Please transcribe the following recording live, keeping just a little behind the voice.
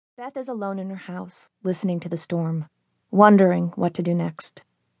Beth is alone in her house, listening to the storm, wondering what to do next.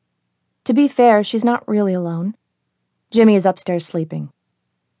 To be fair, she's not really alone. Jimmy is upstairs sleeping.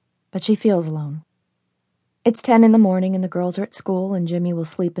 But she feels alone. It's 10 in the morning and the girls are at school and Jimmy will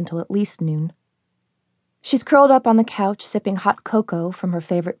sleep until at least noon. She's curled up on the couch sipping hot cocoa from her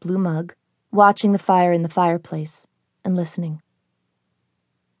favorite blue mug, watching the fire in the fireplace, and listening.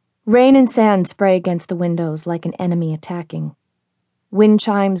 Rain and sand spray against the windows like an enemy attacking. Wind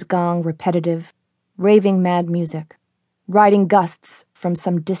chimes gong repetitive, raving mad music, riding gusts from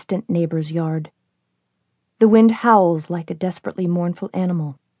some distant neighbor's yard. The wind howls like a desperately mournful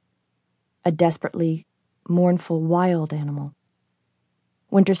animal. A desperately mournful wild animal.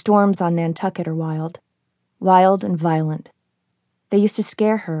 Winter storms on Nantucket are wild and violent. They used to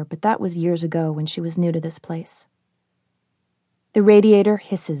scare her, but that was years ago when she was new to this place. The radiator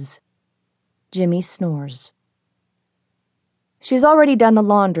hisses. Jimmy snores. She's already done the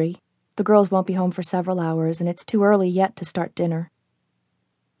laundry. The girls won't be home for several hours, and it's too early yet to start dinner.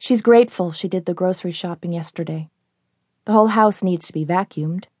 She's grateful she did the grocery shopping yesterday. The whole house needs to be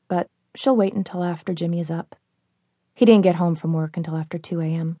vacuumed, but she'll wait until after Jimmy is up. He didn't get home from work until after 2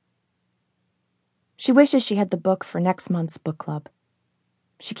 a.m. She wishes she had the book for next month's book club.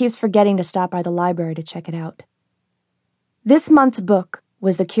 She keeps forgetting to stop by the library to check it out. This month's book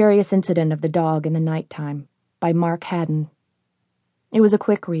was The Curious Incident of the Dog in the Nighttime by Mark Haddon. It was a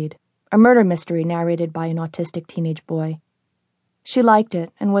quick read, a murder mystery narrated by an autistic teenage boy. She liked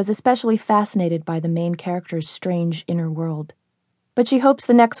it and was especially fascinated by the main character's strange inner world. But she hopes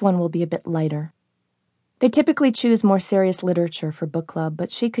the next one will be a bit lighter. They typically choose more serious literature for book club, but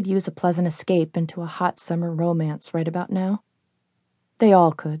she could use a pleasant escape into a hot summer romance right about now. They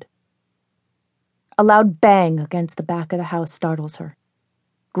all could. A loud bang against the back of the house startles her.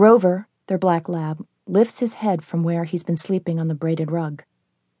 Grover, their black lab, lifts his head from where he's been sleeping on the braided rug.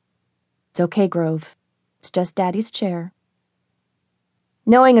 It's okay, Grove. It's just Daddy's chair.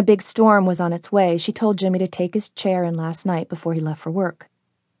 Knowing a big storm was on its way, she told Jimmy to take his chair in last night before he left for work.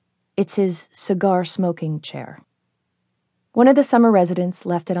 It's his cigar-smoking chair. One of the summer residents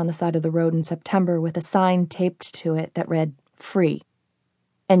left it on the side of the road in September with a sign taped to it that read, "Free,"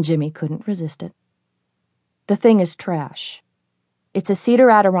 and Jimmy couldn't resist it. The thing is trash. It's a cedar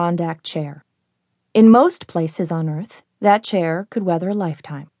Adirondack chair. In most places on Earth, that chair could weather a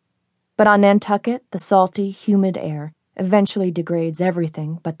lifetime. But on Nantucket, the salty, humid air eventually degrades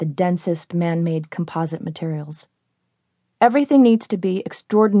everything but the densest man-made composite materials. Everything needs to be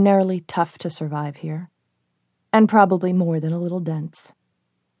extraordinarily tough to survive here. And probably more than a little dense.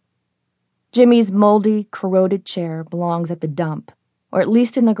 Jimmy's moldy, corroded chair belongs at the dump, or at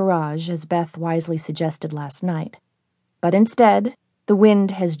least in the garage, as Beth wisely suggested last night. But instead, the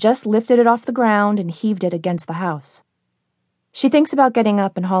wind has just lifted it off the ground and heaved it against the house. She thinks about getting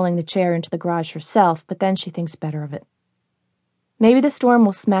up and hauling the chair into the garage herself, but then she thinks better of it. Maybe the storm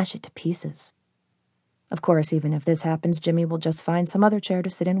will smash it to pieces. Of course, even if this happens, Jimmy will just find some other chair to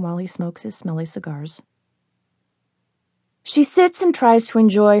sit in while he smokes his smelly cigars. She sits and tries to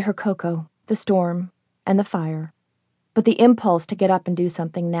enjoy her cocoa, the storm, and the fire, but the impulse to get up and do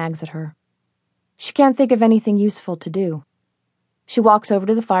something nags at her. She can't think of anything useful to do. She walks over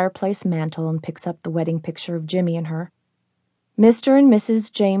to the fireplace mantel and picks up the wedding picture of Jimmy and her. Mr. and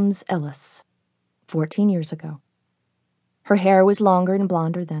Mrs. James Ellis, 14 years ago. Her hair was longer and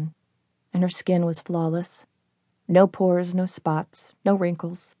blonder then, and her skin was flawless. No pores, no spots, no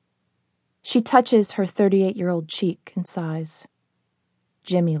wrinkles. She touches her 38-year-old cheek and sighs.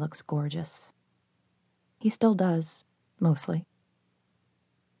 Jimmy looks gorgeous. He still does, mostly.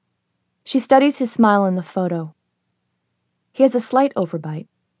 She studies his smile in the photo. He has a slight overbite,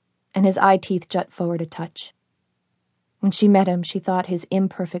 and his eye teeth jut forward a touch. When she met him, she thought his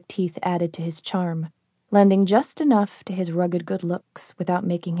imperfect teeth added to his charm, lending just enough to his rugged good looks without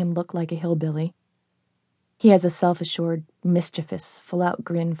making him look like a hillbilly. He has a self-assured, mischievous, full-out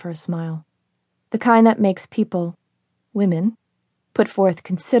grin for a smile. The kind that makes people, women, put forth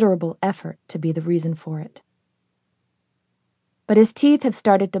considerable effort to be the reason for it. But his teeth have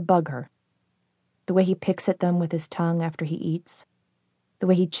started to bug her. The way he picks at them with his tongue after he eats. The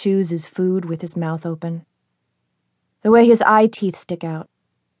way he chews his food with his mouth open. The way his eye teeth stick out.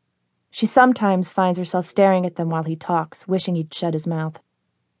 She sometimes finds herself staring at them while he talks, wishing he'd shut his mouth.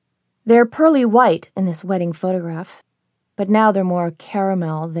 They're pearly white in this wedding photograph, but now they're more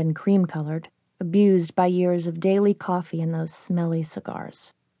caramel than cream-colored, abused by years of daily coffee and those smelly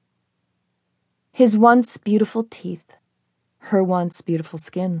cigars. His once beautiful teeth, her once beautiful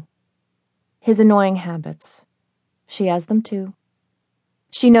skin. His annoying habits. She has them too.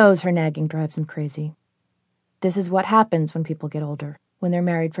 She knows her nagging drives him crazy. This is what happens when people get older. when they're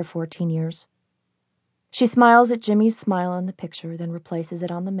married for 14 years. She smiles at Jimmy's smile on the picture, then replaces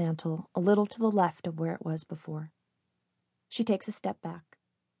it on the mantel, a little to the left of where it was before. She takes a step back.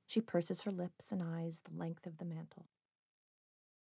 She purses her lips and eyes the length of the mantel.